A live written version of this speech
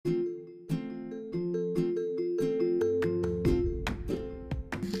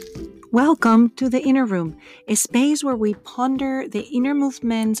Welcome to the Inner Room, a space where we ponder the inner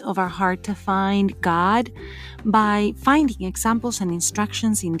movements of our heart to find God by finding examples and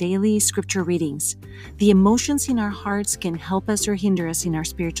instructions in daily scripture readings. The emotions in our hearts can help us or hinder us in our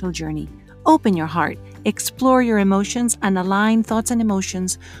spiritual journey. Open your heart, explore your emotions, and align thoughts and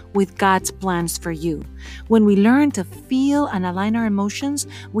emotions with God's plans for you. When we learn to feel and align our emotions,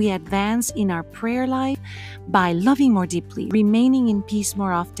 we advance in our prayer life by loving more deeply, remaining in peace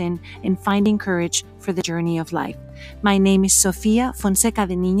more often, and finding courage for the journey of life. My name is Sofia Fonseca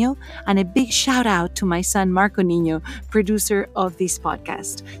de Niño, and a big shout out to my son Marco Niño, producer of this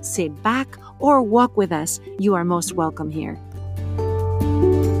podcast. Sit back or walk with us. You are most welcome here.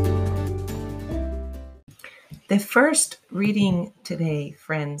 The first reading today,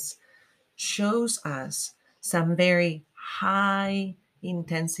 friends, shows us some very high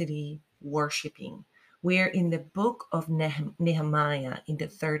intensity worshiping. We're in the book of Nehemiah in the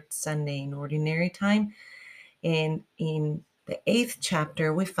third Sunday in Ordinary Time. And in the 8th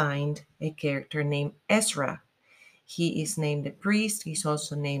chapter, we find a character named Ezra. He is named the priest. He's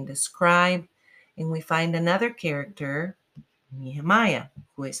also named the scribe. And we find another character, Nehemiah,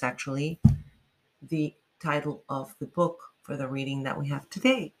 who is actually the title of the book for the reading that we have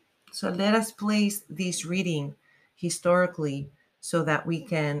today. So let us place this reading historically so that we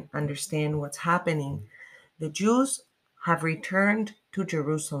can understand what's happening. The Jews have returned to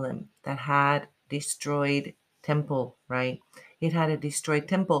Jerusalem that had destroyed temple, right? It had a destroyed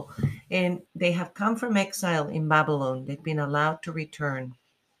temple, and they have come from exile in Babylon. They've been allowed to return.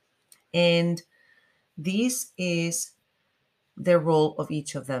 And this is the role of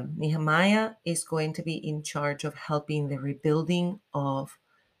each of them. Nehemiah is going to be in charge of helping the rebuilding of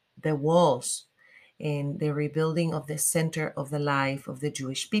the walls and the rebuilding of the center of the life of the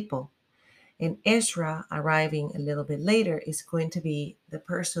Jewish people. And Ezra, arriving a little bit later, is going to be the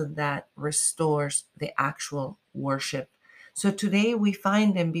person that restores the actual worship. So today we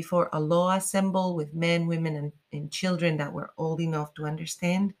find them before a law assemble with men, women, and children that were old enough to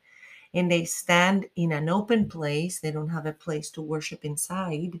understand. And they stand in an open place. They don't have a place to worship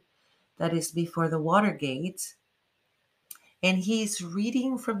inside. That is before the water gates. And he's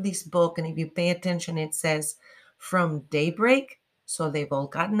reading from this book. And if you pay attention, it says from daybreak. So they've all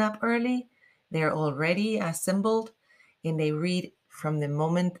gotten up early. They're already assembled. And they read from the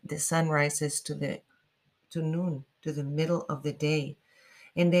moment the sun rises to noon, to the middle of the day.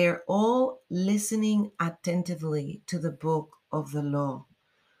 And they're all listening attentively to the book of the law.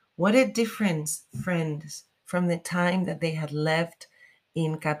 What a difference, friends, from the time that they had left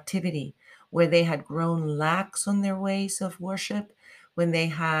in captivity, where they had grown lax on their ways of worship, when they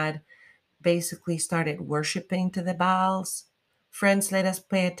had basically started worshiping to the Baals. Friends, let us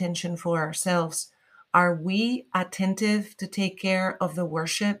pay attention for ourselves. Are we attentive to take care of the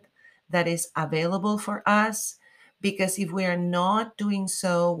worship that is available for us? Because if we are not doing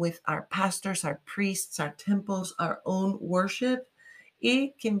so with our pastors, our priests, our temples, our own worship,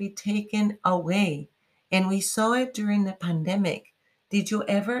 it can be taken away. And we saw it during the pandemic. Did you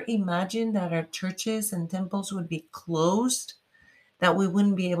ever imagine that our churches and temples would be closed, that we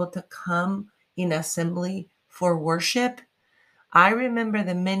wouldn't be able to come in assembly for worship? I remember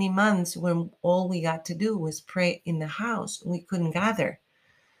the many months when all we got to do was pray in the house. We couldn't gather.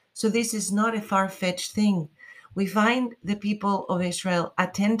 So this is not a far-fetched thing. We find the people of Israel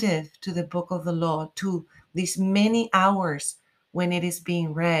attentive to the book of the law, to these many hours when it is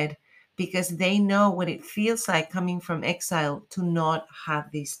being read, because they know what it feels like coming from exile to not have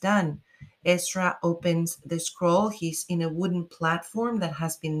this done. Ezra opens the scroll. He's in a wooden platform that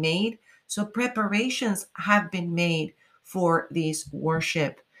has been made. So preparations have been made for this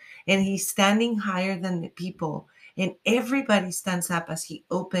worship. And he's standing higher than the people. And everybody stands up as he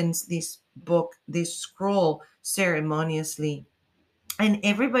opens this book, this scroll, ceremoniously. And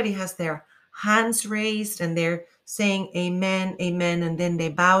everybody has their hands raised and they're saying amen, amen. And then they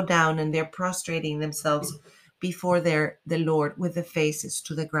bow down and they're prostrating themselves before the Lord with the faces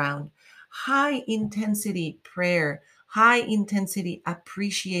to the ground. High intensity prayer, high intensity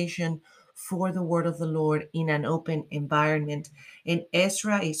appreciation for the word of the Lord in an open environment. And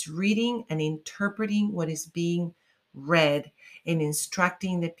Ezra is reading and interpreting what is being read and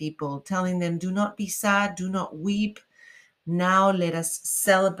instructing the people, telling them, do not be sad, do not weep. Now let us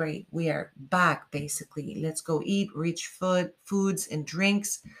celebrate. We are back, basically. Let's go eat rich foods and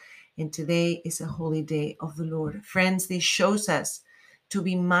drinks. And today is a holy day of the Lord. Friends, this shows us to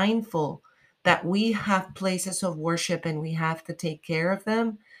be mindful that we have places of worship and we have to take care of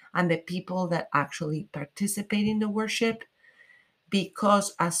them and the people that actually participate in the worship,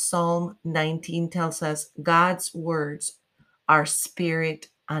 because as Psalm 19 tells us, God's words are spirit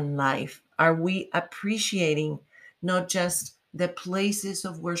and life? Are we appreciating not just the places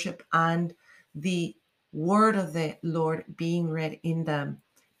of worship and the word of the Lord being read in them,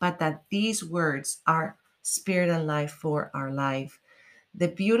 but that these words are spirit and life for our life? The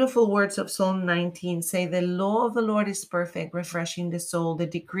beautiful words of Psalm 19 say, "The law of the Lord is perfect, refreshing the soul. The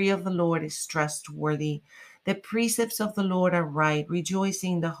decree of the Lord is trustworthy. The precepts of the Lord are right,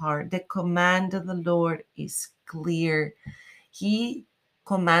 rejoicing the heart. The command of the Lord is clear." He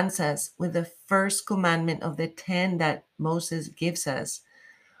commands us with the first commandment of the 10 that Moses gives us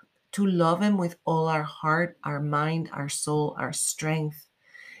to love him with all our heart, our mind, our soul, our strength.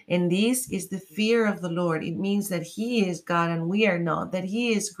 And this is the fear of the Lord. It means that He is God and we are not, that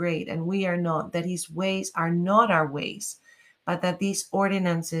He is great and we are not, that His ways are not our ways, but that these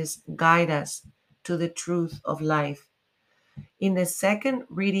ordinances guide us to the truth of life. In the second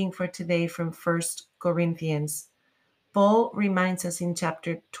reading for today from First Corinthians, Paul reminds us in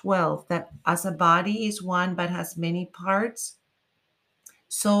chapter 12 that as a body is one but has many parts,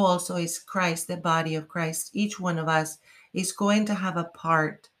 so also is Christ, the body of Christ. Each one of us is going to have a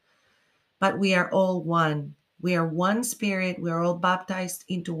part, but we are all one. We are one spirit. We are all baptized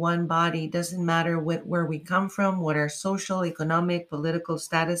into one body. It doesn't matter where we come from, what our social, economic, political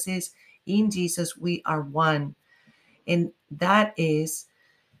status is. In Jesus, we are one. And that is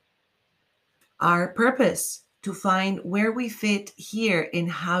our purpose, to find where we fit here and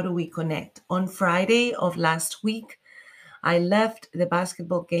how do we connect. On Friday of last week, I left the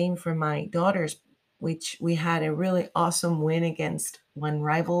basketball game for my daughters, which we had a really awesome win against one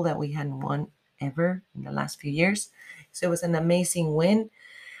rival that we hadn't won ever in the last few years. So it was an amazing win.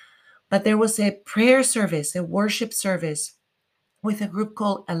 But there was a prayer service, a worship service with a group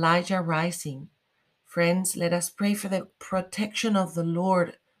called Elijah Rising. Friends, let us pray for the protection of the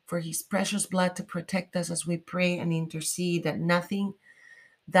Lord, for his precious blood to protect us as we pray and intercede, that nothing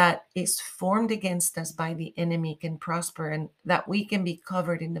that is formed against us by the enemy can prosper, and that we can be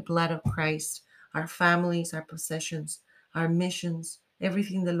covered in the blood of Christ, our families, our possessions, our missions,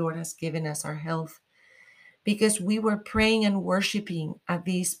 everything the Lord has given us, our health. Because we were praying and worshiping at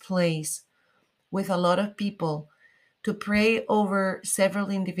this place with a lot of people to pray over several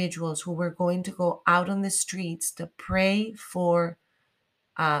individuals who were going to go out on the streets to pray for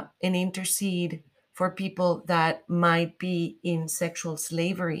and intercede for people that might be in sexual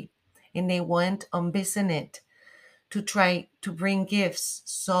slavery. And they went on Bissonnet to try to bring gifts,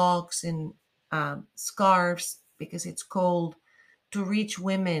 socks and scarves, because it's cold, to reach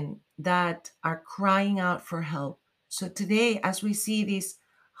women that are crying out for help. So today, as we see this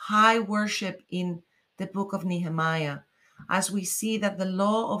high worship in the book of Nehemiah, as we see that the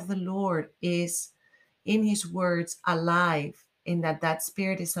law of the Lord is in his words alive, in that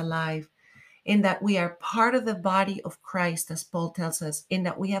spirit is alive, in that we are part of the body of Christ, as Paul tells us, in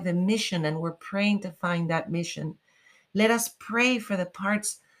that we have a mission and we're praying to find that mission. Let us pray for the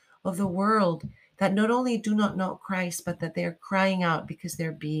parts of the world that not only do not know Christ, but that they're crying out because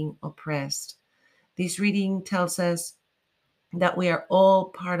they're being oppressed. This reading tells us that we are all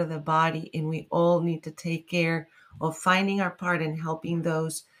part of the body and we all need to take care of finding our part and helping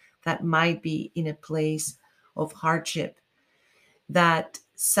those that might be in a place of hardship. That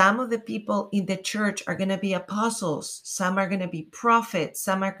some of the people in the church are going to be apostles, some are going to be prophets,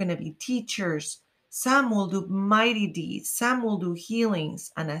 some are going to be teachers, some will do mighty deeds, some will do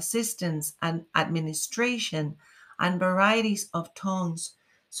healings and assistance and administration and varieties of tongues.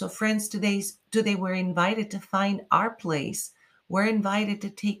 So friends, today we're invited to find our place. We're invited to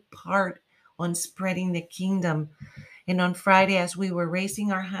take part on spreading the kingdom. And on Friday, as we were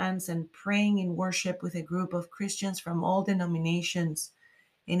raising our hands and praying in worship with a group of Christians from all denominations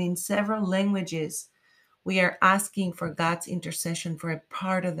and in several languages, we are asking for God's intercession for a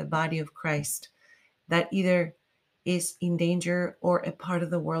part of the body of Christ that either is in danger or a part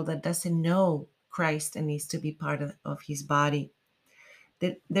of the world that doesn't know Christ and needs to be part of his body.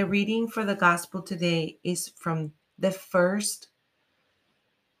 The reading for the gospel today is from the first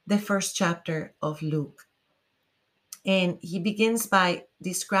chapter of Luke. And he begins by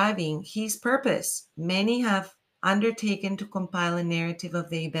describing his purpose. Many have undertaken to compile a narrative of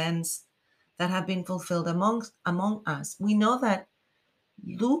the events that have been fulfilled among us. We know that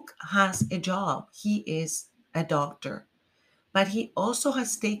Luke has a job. He is a doctor, but he also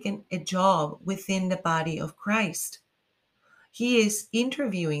has taken a job within the body of Christ. He is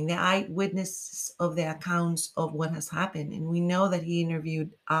interviewing the eyewitnesses of the accounts of what has happened. And we know that he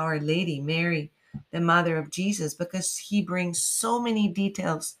interviewed Our Lady, Mary, the mother of Jesus, because he brings so many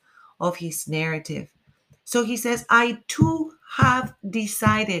details of his narrative. So he says, I too have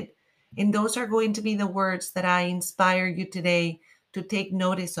decided, and those are going to be the words that I inspire you today to take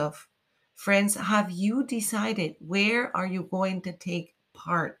notice of. Friends, have you decided where are you going to take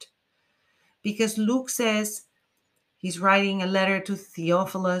part? Because Luke says, he's writing a letter to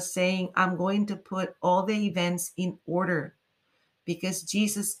Theophilus saying, I'm going to put all the events in order because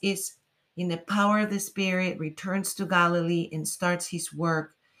Jesus is in the power of the Spirit, returns to Galilee and starts his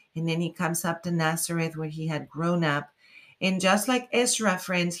work. And then he comes up to Nazareth where he had grown up. And just like Ezra,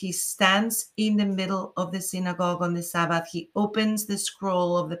 friends, he stands in the middle of the synagogue on the Sabbath. He opens the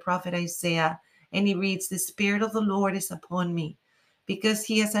scroll of the prophet Isaiah and he reads, The Spirit of the Lord is upon me because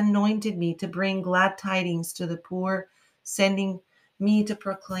he has anointed me to bring glad tidings to the poor, sending me to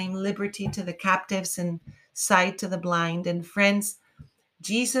proclaim liberty to the captives and sight to the blind. And friends,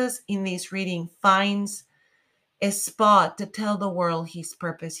 Jesus in this reading finds a spot to tell the world his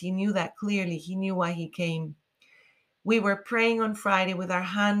purpose. He knew that clearly. He knew why he came. We were praying on Friday with our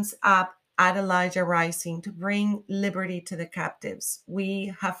hands up at Elijah Rising to bring liberty to the captives.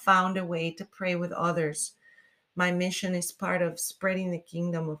 We have found a way to pray with others. My mission is part of spreading the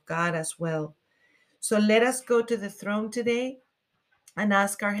kingdom of God as well. So let us go to the throne today and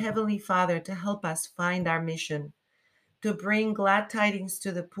ask our Heavenly Father to help us find our mission, to bring glad tidings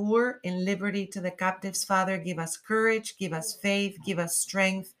to the poor and liberty to the captives. Father, give us courage, give us faith, give us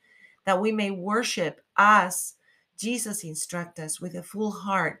strength, that we may worship as Jesus instructs us with a full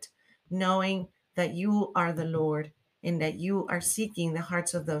heart, knowing that you are the Lord and that you are seeking the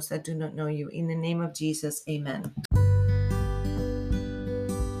hearts of those that do not know you. In the name of Jesus, amen.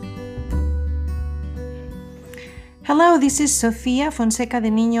 Hello, this is Sofia Fonseca de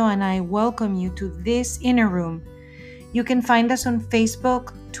Niño, and I welcome you to this Inner Room. You can find us on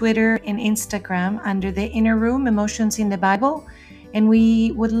Facebook, Twitter, and Instagram under the Inner Room, Emotions in the Bible, and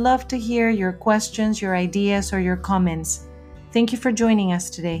we would love to hear your questions, your ideas, or your comments. Thank you for joining us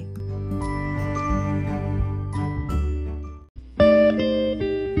today.